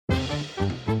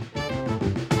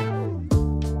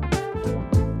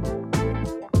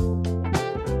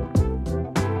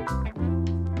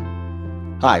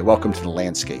Hi, welcome to The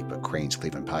Landscape, a Crane's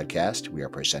Cleveland podcast. We are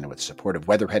presented with the support of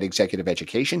Weatherhead Executive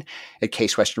Education at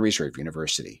Case Western Reserve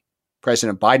University.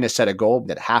 President Biden has set a goal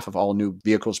that half of all new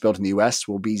vehicles built in the U.S.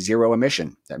 will be zero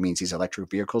emission. That means these electric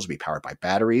vehicles will be powered by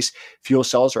batteries, fuel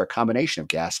cells, or a combination of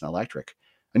gas and electric.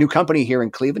 A new company here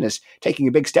in Cleveland is taking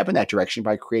a big step in that direction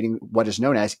by creating what is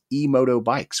known as e-moto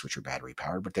bikes, which are battery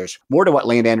powered. But there's more to what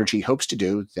Land Energy hopes to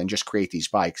do than just create these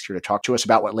bikes. Here to talk to us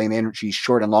about what Land Energy's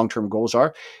short and long-term goals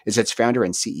are is its founder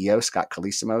and CEO, Scott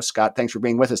Colosimo. Scott, thanks for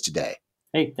being with us today.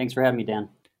 Hey, thanks for having me, Dan.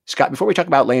 Scott, before we talk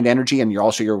about Land Energy and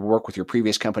your work with your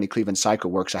previous company, Cleveland Cycle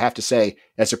Works, I have to say,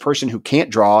 as a person who can't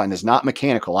draw and is not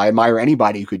mechanical, I admire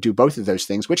anybody who could do both of those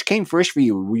things. Which came first for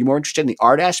you? Were you more interested in the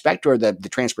art aspect or the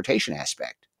transportation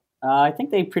aspect? I think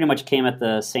they pretty much came at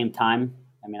the same time.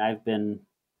 I mean, I've been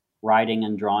writing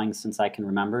and drawing since I can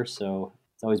remember, so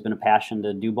it's always been a passion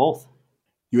to do both.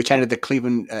 You attended the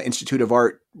Cleveland Institute of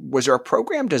Art. Was there a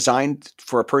program designed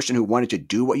for a person who wanted to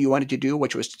do what you wanted to do,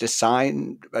 which was to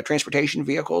design transportation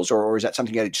vehicles, or is that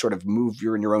something that sort of move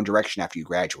you in your own direction after you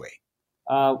graduate?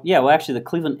 Well, actually, the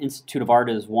Cleveland Institute of Art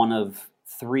is one of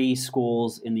 3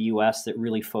 schools in the U.S. that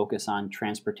really focus on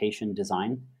transportation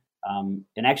design.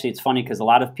 And actually, it's funny because a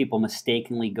lot of people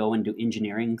mistakenly go into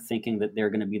engineering thinking that they're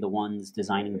going to be the ones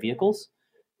designing vehicles,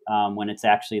 when it's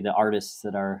actually the artists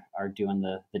that are doing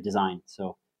the design.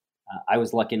 So I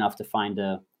was lucky enough to find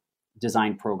a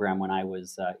design program when I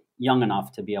was young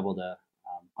enough to be able to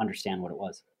understand what it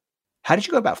was. How did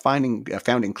you go about founding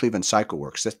Cleveland Cycle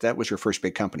Works? That was your first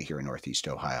big company here in Northeast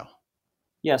Ohio.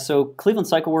 Yeah, so Cleveland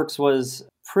Cycle Works was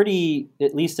pretty,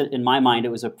 at least in my mind,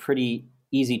 it was a pretty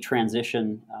easy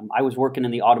transition. I was working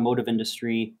in the automotive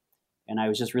industry, and I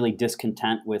was just really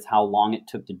discontent with how long it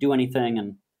took to do anything,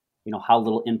 and how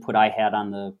little input I had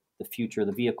on the future of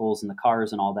the vehicles and the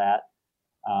cars and all that.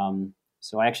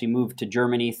 So I actually moved to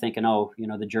Germany thinking,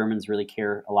 the Germans really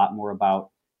care a lot more about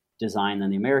design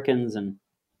than the Americans, and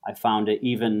I found it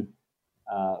even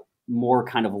more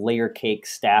kind of layer cake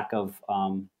stack of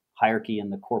hierarchy in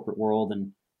the corporate world,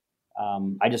 and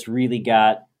I just really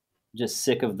got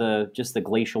sick of the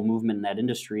glacial movement in that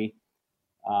industry.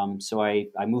 So I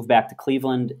moved back to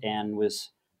Cleveland and was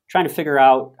trying to figure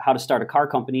out how to start a car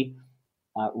company,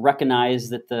 recognized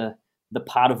that the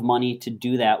pot of money to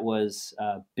do that was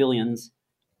billions,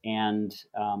 and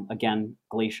again,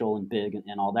 glacial and big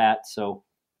and all that. So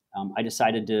I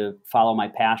decided to follow my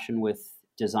passion with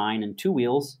design and 2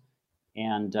 wheels.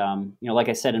 And, like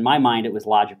I said, in my mind, it was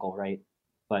logical, right?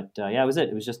 But it was it.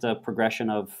 It was just a progression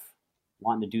of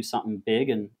wanting to do something big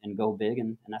and go big,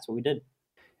 and that's what we did.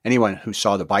 Anyone who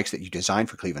saw the bikes that you designed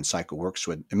for Cleveland Cycle Works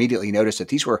would immediately notice that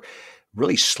these were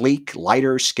really sleek,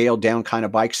 lighter, scaled down kind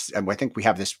of bikes. And I think we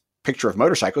have this picture of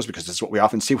motorcycles because that's what we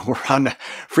often see when we're on the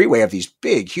freeway, of these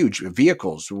big, huge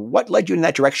vehicles. What led you in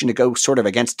that direction to go sort of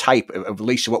against type, of at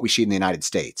least what we see in the United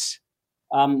States?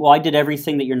 Well, I did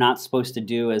everything that you're not supposed to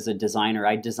do as a designer.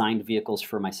 I designed vehicles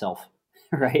for myself,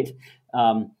 right?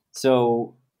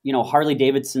 So Harley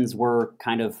Davidsons were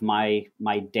kind of my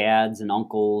dad's and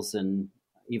uncles and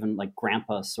even like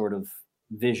grandpa's sort of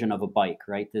vision of a bike,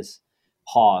 right? This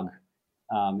hog.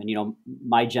 And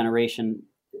my generation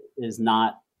is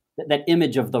not that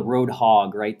image of the road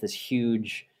hog, right? This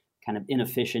huge kind of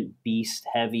inefficient beast,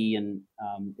 heavy, and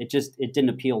it didn't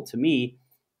appeal to me.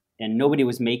 And nobody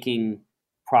was making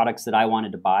products that I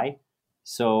wanted to buy.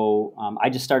 So I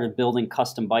just started building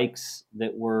custom bikes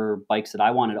that were bikes that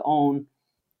I wanted to own.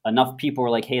 Enough people were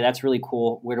like, "Hey, that's really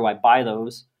cool. Where do I buy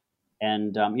those?"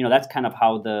 And that's kind of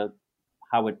how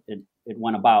it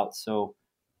went about. So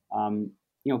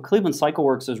Cleveland Cycle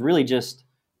Works was really just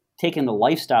taking the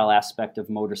lifestyle aspect of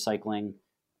motorcycling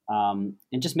and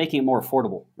just making it more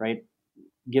affordable, right?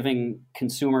 Giving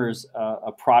consumers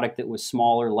a product that was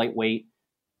smaller, lightweight,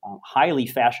 highly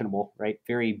fashionable, right?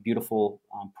 Very beautiful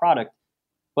product,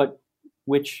 but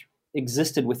which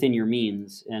existed within your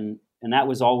means. And that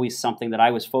was always something that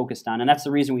I was focused on. And that's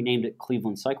the reason we named it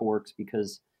Cleveland Cycle Works,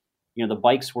 because, the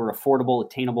bikes were affordable,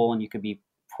 attainable, and you could be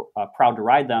proud to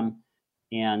ride them.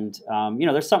 And,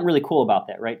 there's something really cool about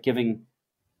that, right? Giving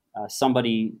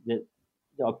somebody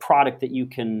a product that you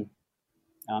can,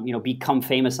 become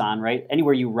famous on, right?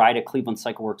 Anywhere you ride a Cleveland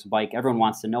Cycle Works bike, everyone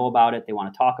wants to know about it. They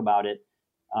want to talk about it.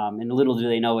 And little do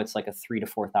they know it's like a $3,000 to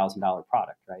 $4,000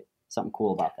 product, right? Something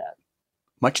cool about that.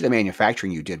 Much of the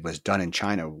manufacturing you did was done in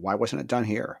China. Why wasn't it done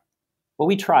here? Well,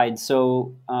 we tried.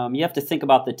 So you have to think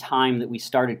about the time that we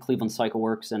started Cleveland Cycle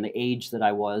Works and the age that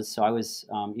I was. So I was,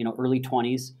 early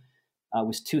 20s. It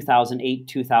was 2008,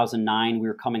 2009. We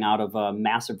were coming out of a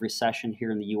massive recession here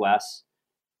in the U.S.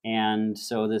 And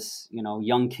so this,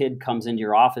 young kid comes into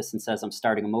your office and says, "I'm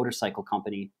starting a motorcycle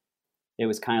company." it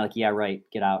was kind of like, yeah, right,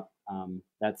 get out.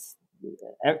 That's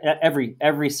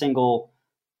every single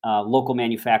local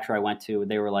manufacturer I went to,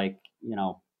 they were like,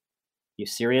 you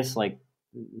serious? Like,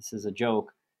 this is a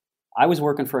joke. I was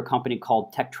working for a company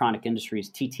called Tektronic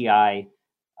Industries, TTI,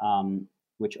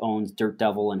 which owns Dirt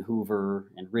Devil and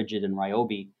Hoover and Rigid and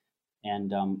Ryobi.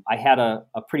 And I had a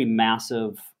pretty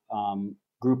massive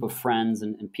group of friends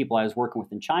and people I was working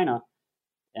with in China.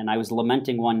 And I was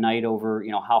lamenting one night over,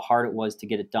 how hard it was to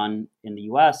get it done in the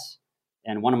U.S.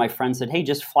 And one of my friends said, "Hey,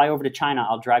 just fly over to China.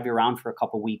 I'll drive you around for a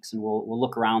couple of weeks, and we'll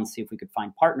look around, see if we could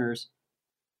find partners."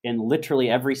 And literally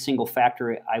every single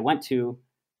factory I went to,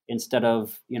 instead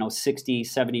of 60,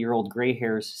 70-year-old gray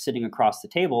hairs sitting across the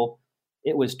table,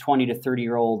 it was 20 to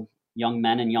 30-year-old young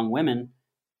men and young women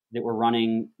that were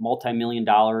running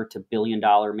multi-million-dollar to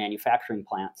billion-dollar manufacturing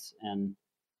plants. And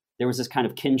there was this kind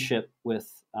of kinship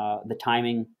with the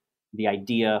timing, the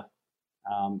idea.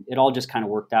 It all just kind of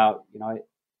worked out.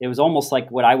 It was almost like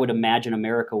what I would imagine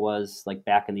America was like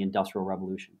back in the Industrial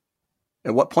Revolution.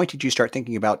 At what point did you start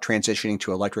thinking about transitioning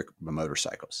to electric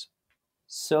motorcycles?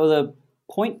 So the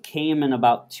point came in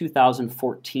about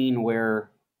 2014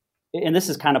 where, and this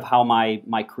is kind of how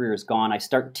my career has gone. I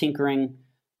start tinkering.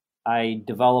 I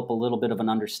develop a little bit of an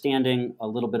understanding, a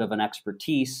little bit of an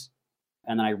expertise,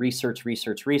 and then I research,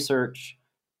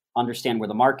 understand where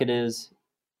the market is.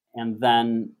 And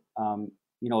then,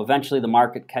 eventually the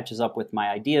market catches up with my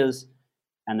ideas,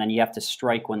 and then you have to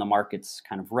strike when the market's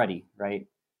kind of ready, right?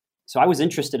 So I was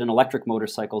interested in electric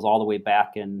motorcycles all the way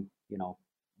back in,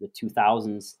 the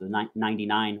 2000s, the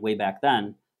 99, way back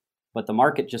then, but the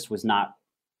market just was not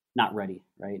ready,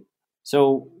 right?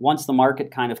 So once the market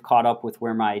kind of caught up with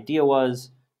where my idea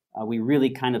was, we really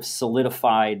kind of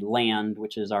solidified Land,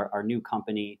 which is our new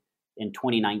company, in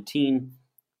 2019,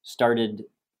 started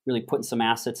really putting some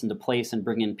assets into place and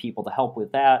bringing in people to help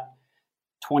with that.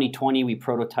 2020, we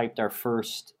prototyped our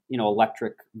first,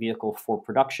 electric vehicle for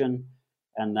production.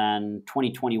 And then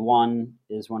 2021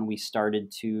 is when we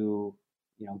started to,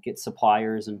 get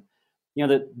suppliers. And,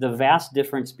 the vast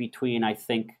difference between, I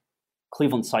think,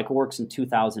 Cleveland Cycle Works in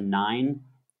 2009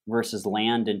 versus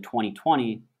Land in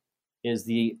 2020 is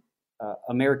the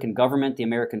American government, the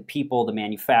American people, the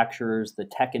manufacturers, the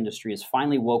tech industry has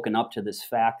finally woken up to this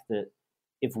fact that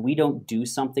if we don't do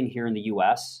something here in the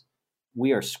U.S.,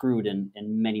 we are screwed in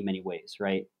many, many ways,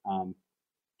 right?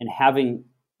 And having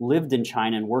lived in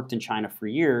China and worked in China for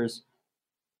years,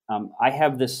 I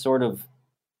have this sort of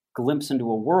glimpse into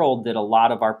a world that a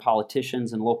lot of our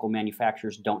politicians and local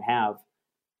manufacturers don't have.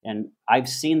 And I've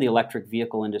seen the electric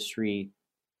vehicle industry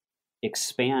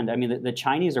expand. I mean, the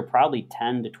Chinese are probably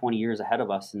 10 to 20 years ahead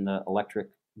of us in the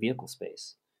electric vehicle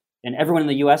space. And everyone in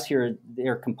the U.S. here,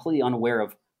 they're completely unaware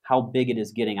of how big it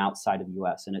is getting outside of the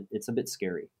U.S. And it's a bit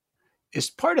scary. Is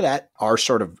part of that our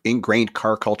sort of ingrained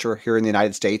car culture here in the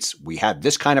United States? We have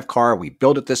this kind of car, we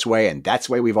build it this way, and that's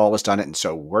the way we've always done it, and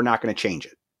so we're not going to change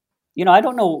it. I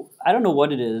don't know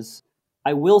what it is.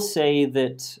 I will say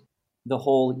that the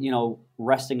whole,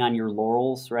 resting on your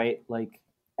laurels, right? Like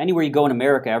anywhere you go in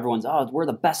America, everyone's, we're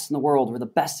the best in the world. We're the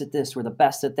best at this. We're the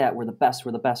best at that. We're the best.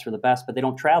 We're the best. We're the best. But they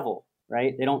don't travel,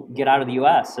 right? They don't get out of the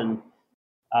U.S. And,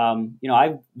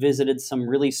 I've visited some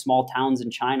really small towns in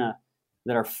China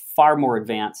that are far more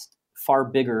advanced, far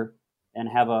bigger, and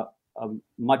have a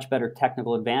much better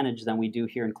technical advantage than we do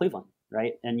here in Cleveland,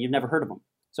 right? And you've never heard of them.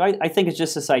 So I think it's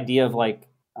just this idea of like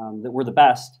that we're the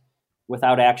best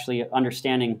without actually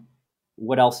understanding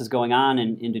what else is going on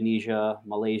in Indonesia,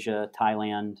 Malaysia,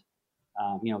 Thailand,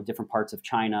 different parts of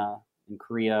China and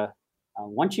Korea.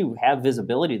 Once you have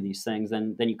visibility to these things,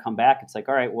 then you come back. It's like,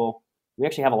 all right, well, we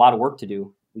actually have a lot of work to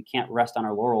do. We can't rest on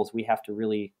our laurels. We have to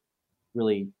really,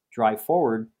 really drive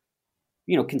forward.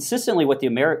 Consistently, what the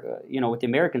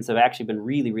Americans have actually been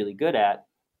really, really good at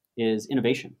is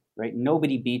innovation. Right?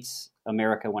 Nobody beats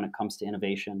America when it comes to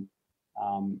innovation.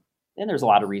 And there's a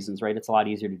lot of reasons, right? It's a lot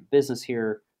easier to do business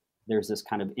here. There's this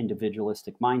kind of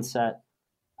individualistic mindset.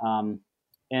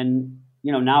 And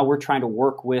now we're trying to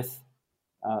work with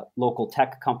local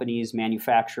tech companies,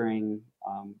 manufacturing.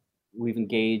 We've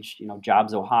engaged,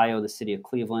 Jobs Ohio, the city of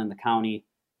Cleveland, the county,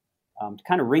 to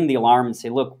kind of ring the alarm and say,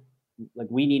 look, like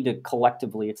we need to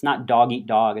collectively, it's not dog eat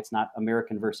dog. It's not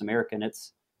American versus American.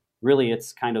 It's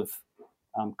kind of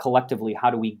collectively, how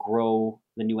do we grow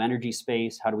the new energy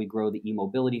space? How do we grow the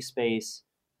e-mobility space?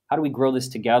 How do we grow this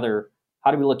together?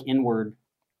 How do we look inward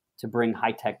to bring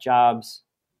high-tech jobs,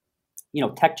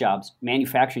 tech jobs,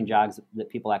 manufacturing jobs that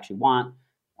people actually want?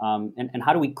 And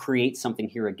how do we create something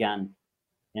here again?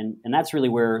 And that's really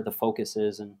where the focus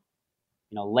is. And,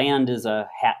 Land is a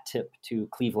hat tip to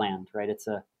Cleveland, right? It's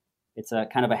a it's a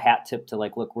kind of a hat tip to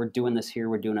like, look, we're doing this here,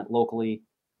 we're doing it locally,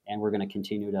 and we're going to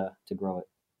continue to grow it.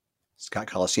 Scott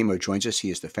Colosimo joins us. He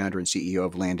is the founder and CEO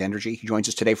of Land Energy. He joins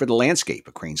us today for The Landscape,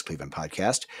 a Cranes Cleveland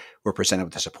podcast. We're presented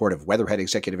with the support of Weatherhead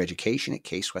Executive Education at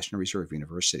Case Western Reserve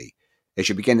University. As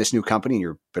you begin this new company, and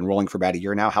you've been rolling for about a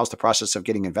year now, how's the process of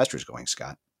getting investors going,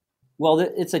 Scott? Well,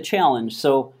 it's a challenge.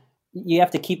 So you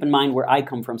have to keep in mind where I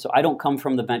come from. So I don't come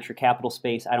from the venture capital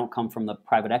space. I don't come from the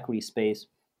private equity space.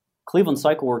 Cleveland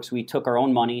Cycle Works, we took our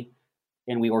own money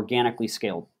and we organically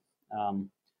scaled.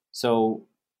 So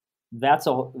that's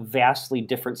a vastly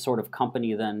different sort of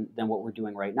company than what we're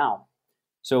doing right now.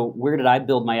 So where did I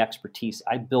build my expertise?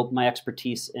 I built my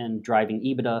expertise in driving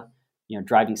EBITDA,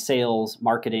 driving sales,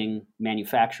 marketing,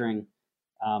 manufacturing.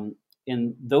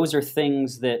 And those are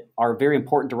things that are very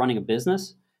important to running a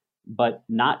business, but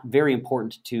not very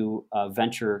important to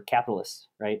venture capitalists,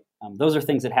 right? Those are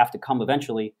things that have to come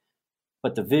eventually,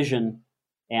 but the vision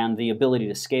and the ability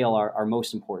to scale are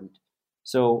most important.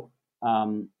 So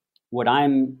what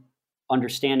I'm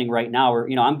understanding right now, or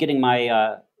I'm getting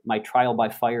my my trial by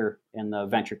fire in the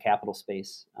venture capital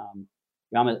space.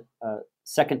 I'm a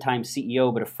second-time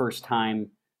CEO, but a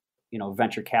first-time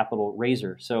venture capital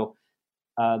raiser. So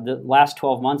the last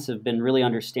 12 months have been really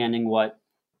understanding what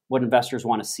investors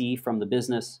want to see from the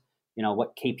business,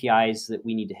 what KPIs that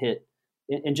we need to hit,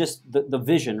 and just the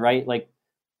vision, right? Like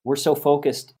we're so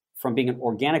focused from being an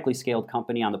organically scaled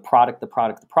company on the product.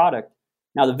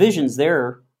 Now the vision's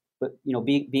there, but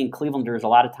being Clevelanders, a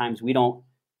lot of times we don't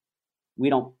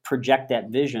project that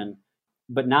vision.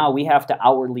 But now we have to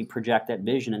outwardly project that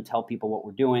vision and tell people what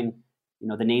we're doing.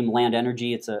 The name Land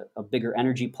Energy, it's a bigger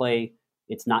energy play.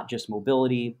 It's not just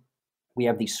mobility. We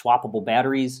have these swappable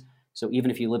batteries. So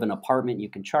even if you live in an apartment, you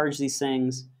can charge these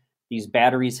things. These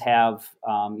batteries have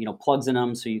plugs in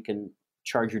them, so you can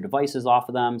charge your devices off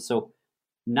of them. So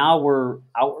now we're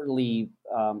outwardly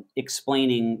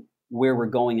explaining where we're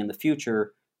going in the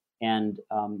future. And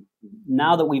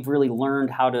now that we've really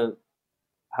learned how to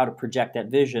project that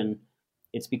vision,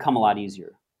 it's become a lot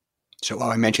easier. So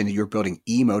I mentioned that you're building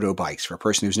e-moto bikes. For a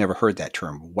person who's never heard that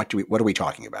term, what are we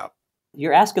talking about?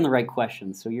 You're asking the right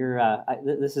questions. So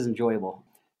this is enjoyable.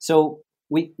 So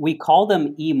we call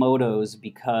them e-motos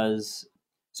because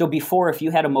before, if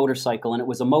you had a motorcycle and it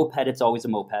was a moped, it's always a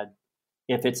moped.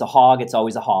 If it's a hog, it's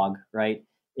always a hog, right?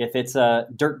 If it's a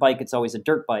dirt bike, it's always a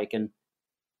dirt bike. And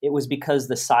it was because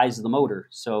the size of the motor.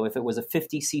 So if it was a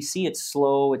 50cc, it's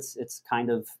slow. It's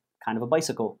kind of a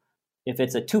bicycle. If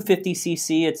it's a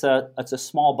 250cc, it's a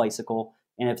small bicycle.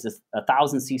 And if it's a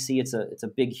 1000cc, it's a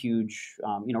big, huge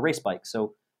race bike.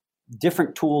 So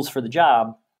different tools for the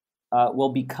job. Well,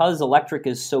 because electric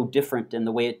is so different and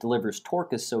the way it delivers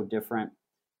torque is so different,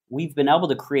 we've been able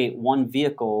to create one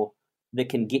vehicle that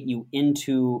can get you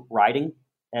into riding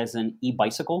as an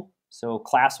e-bicycle. So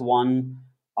class 1,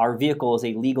 our vehicle is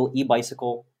a legal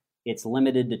e-bicycle. It's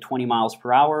limited to 20 miles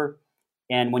per hour.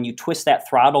 And when you twist that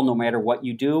throttle, no matter what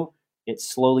you do, it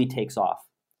slowly takes off.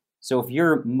 So if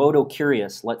you're moto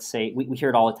curious, let's say, we hear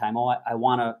it all the time,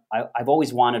 I've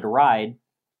always wanted to ride.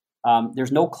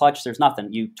 There's no clutch, there's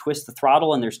nothing. You twist the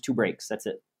throttle and there's 2 brakes, that's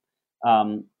it.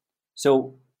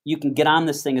 So you can get on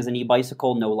this thing as an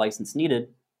e-bicycle, no license needed.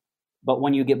 But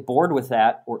when you get bored with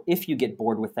that, or if you get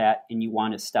bored with that and you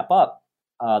want to step up,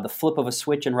 the flip of a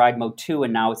switch in Ride Mode 2,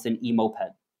 and now it's an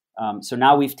e-moped. So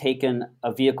now we've taken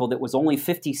a vehicle that was only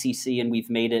 50cc and we've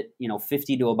made it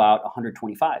 50 to about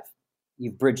 125.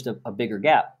 You've bridged a bigger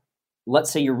gap.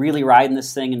 Let's say you're really riding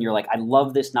this thing and you're like, I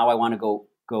love this, now I want to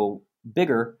go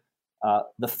bigger.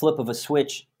 The flip of a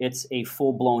switch, it's a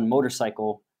full-blown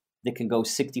motorcycle that can go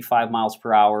 65 miles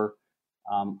per hour.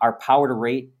 Our power to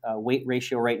weight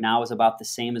ratio right now is about the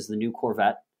same as the new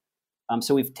Corvette.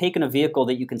 So we've taken a vehicle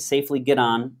that you can safely get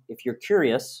on if you're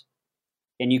curious,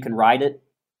 and you can ride it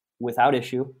without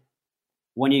issue.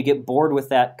 When you get bored with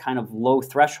that kind of low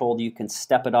threshold, you can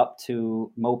step it up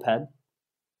to moped.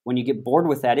 When you get bored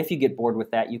with that, if you get bored with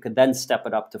that, you could then step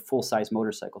it up to full-size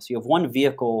motorcycle. So you have one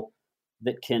vehicle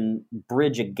that can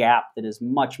bridge a gap that is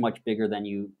much, much bigger than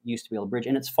you used to be able to bridge.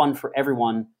 And it's fun for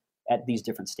everyone at these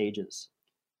different stages.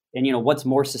 And what's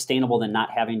more sustainable than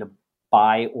not having to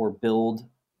buy or build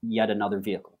yet another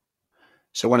vehicle?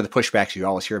 So one of the pushbacks you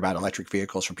always hear about electric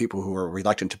vehicles from people who are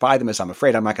reluctant to buy them is, I'm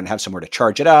afraid I'm not going to have somewhere to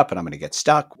charge it up and I'm going to get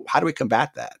stuck. How do we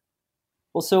combat that?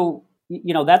 Well, so,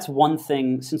 that's one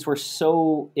thing. Since we're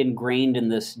so ingrained in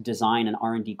this design and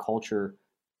R&D culture,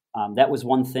 that was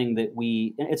one thing that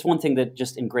it's one thing that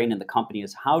just ingrained in the company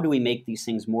is how do we make these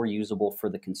things more usable for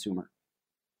the consumer?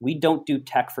 We don't do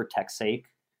tech for tech's sake.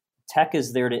 Tech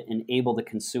is there to enable the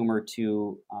consumer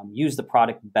to use the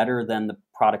product better than the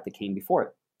product that came before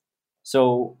it.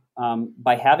 So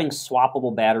by having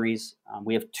swappable batteries,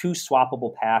 we have 2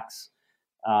 swappable packs.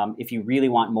 If you really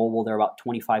want mobile, they're about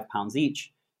 25 pounds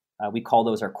each. We call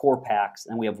those our core packs.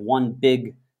 And we have one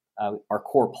big, our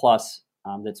core plus,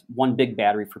 that's one big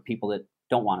battery for people that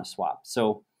don't want to swap.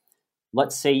 So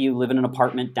let's say you live in an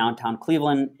apartment downtown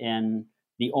Cleveland and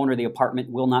the owner of the apartment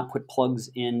will not put plugs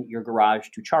in your garage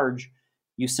to charge.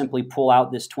 You simply pull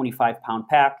out this 25-pound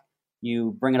pack,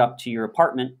 you bring it up to your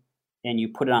apartment, and you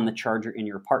put it on the charger in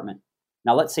your apartment.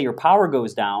 Now, let's say your power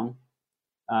goes down.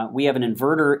 We have an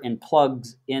inverter and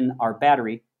plugs in our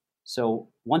battery. So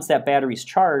once that battery's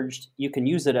charged, you can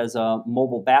use it as a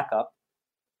mobile backup.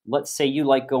 Let's say you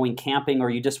like going camping, or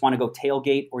you just want to go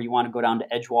tailgate, or you want to go down to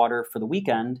Edgewater for the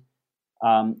weekend.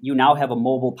 You now have a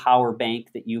mobile power bank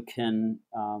that you can,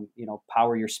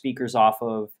 power your speakers off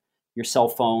of, your cell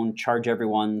phone, charge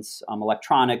everyone's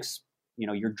electronics,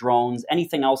 your drones,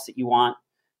 anything else that you want.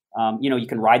 You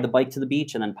can ride the bike to the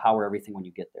beach and then power everything when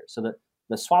you get there. So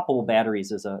the swappable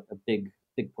batteries is a big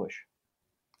push.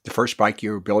 The first bike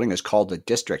you're building is called the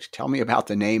District. Tell me about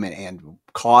the name and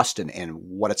cost and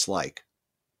what it's like.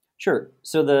 Sure.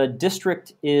 So the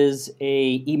District is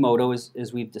a e-moto,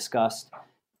 as we've discussed.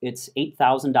 It's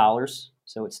 $8,000,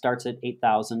 so it starts at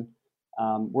 $8,000.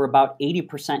 We're about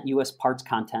 80% U.S. parts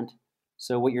content.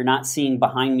 So what you're not seeing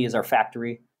behind me is our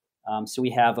factory. So we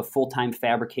have a full-time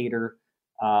fabricator.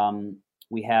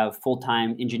 We have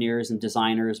full-time engineers and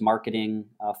designers, marketing,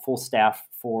 full staff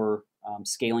for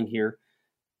scaling here.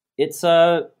 It's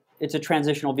a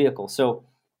transitional vehicle. So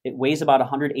it weighs about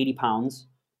 180 pounds.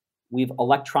 We've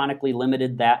electronically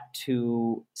limited that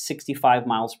to 65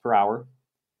 miles per hour.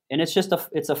 And it's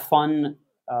a fun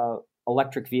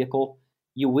electric vehicle.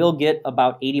 You will get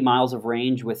about 80 miles of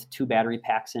range with 2 battery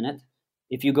packs in it.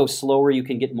 If you go slower, you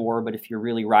can get more, but if you're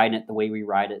really riding it the way we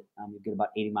ride it, you get about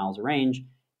 80 miles of range.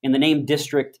 And the name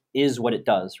District is what it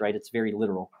does, right? It's very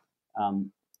literal.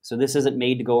 So this isn't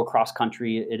made to go across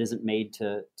country. It isn't made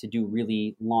to do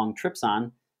really long trips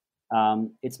on.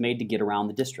 It's made to get around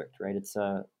the district, right? It's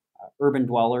a urban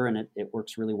dweller, and it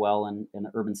works really well in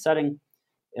an urban setting.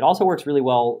 It also works really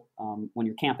well when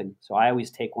you're camping. So I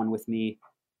always take one with me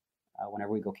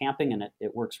whenever we go camping, and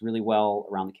it works really well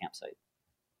around the campsite.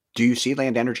 Do you see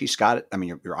Land Energy, Scott? I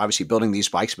mean, you're obviously building these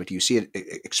bikes, but do you see it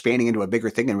expanding into a bigger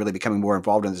thing and really becoming more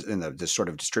involved in the sort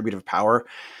of distributive power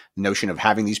notion of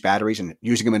having these batteries and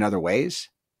using them in other ways?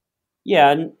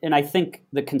 Yeah, and I think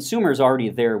the consumer is already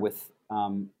there with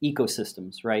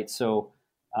ecosystems, right? So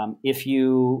if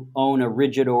you own a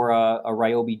Rigid or a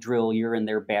Ryobi drill, you're in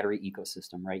their battery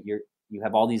ecosystem, right? You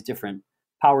have all these different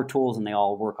power tools, and they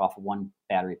all work off of one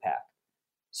battery pack.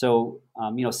 So,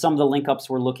 some of the link ups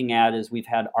we're looking at is we've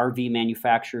had RV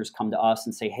manufacturers come to us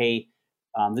and say, hey,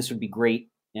 this would be great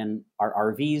in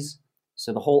our RVs.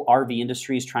 So the whole RV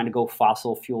industry is trying to go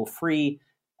fossil fuel free.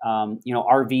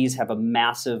 RVs have a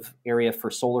massive area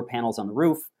for solar panels on the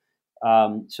roof.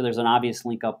 So there's an obvious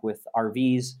link up with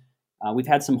RVs. We've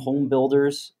had some home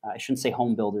builders. I shouldn't say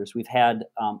home builders. We've had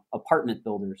apartment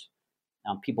builders,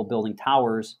 people building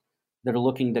towers that are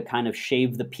looking to kind of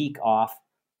shave the peak off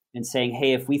and saying,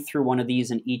 hey, if we threw one of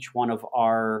these in each one of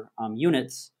our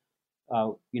units,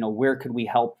 where could we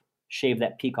help shave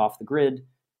that peak off the grid?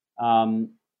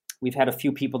 We've had a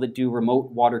few people that do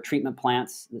remote water treatment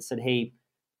plants that said, hey,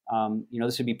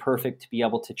 this would be perfect to be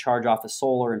able to charge off of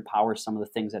solar and power some of the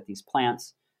things at these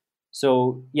plants.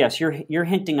 So yes, you're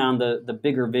hinting on the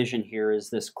bigger vision here is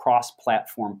this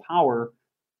cross-platform power.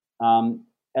 And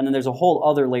then there's a whole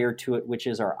other layer to it, which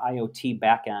is our IoT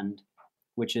backend,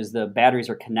 which is the batteries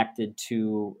are connected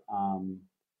to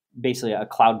basically a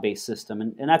cloud-based system.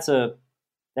 And that's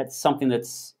something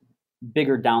that's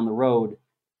bigger down the road.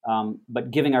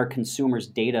 But giving our consumers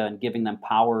data and giving them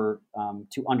power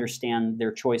to understand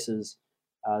their choices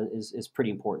is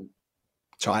pretty important.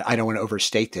 So I don't want to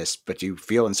overstate this, but do you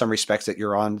feel in some respects that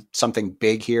you're on something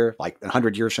big here? Like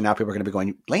 100 years from now, people are going to be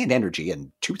going, Land Energy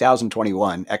in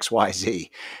 2021, XYZ.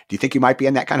 Do you think you might be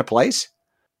in that kind of place?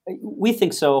 We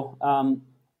think so.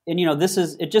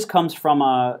 It just comes from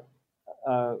a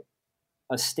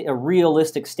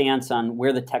realistic stance on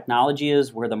where the technology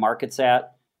is, where the market's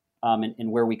at,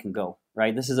 and where we can go,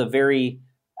 right? This is a very,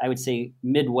 I would say,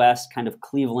 Midwest kind of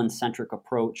Cleveland-centric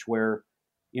approach where,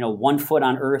 1 foot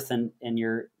on earth and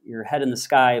your head in the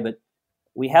sky, but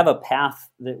we have a path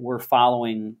that we're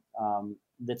following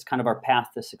that's kind of our path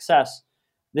to success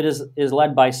that is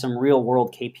led by some real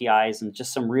world KPIs and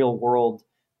just some real world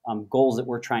goals that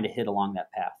we're trying to hit along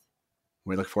that path.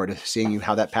 We look forward to seeing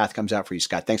how that path comes out for you,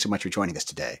 Scott. Thanks so much for joining us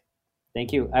today.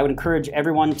 Thank you. I would encourage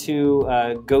everyone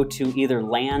to go to either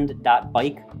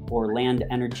land.bike or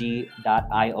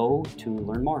landenergy.io to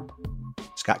learn more.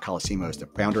 Scott Colosimo is the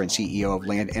founder and CEO of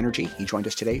Land Energy. He joined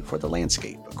us today for The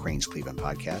Landscape, a Cranes Cleveland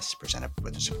podcast presented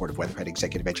with the support of Weatherhead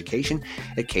Executive Education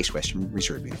at Case Western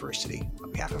Reserve University.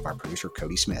 On behalf of our producer,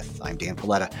 Cody Smith, I'm Dan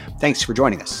Paletta. Thanks for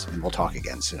joining us, and we'll talk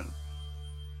again soon.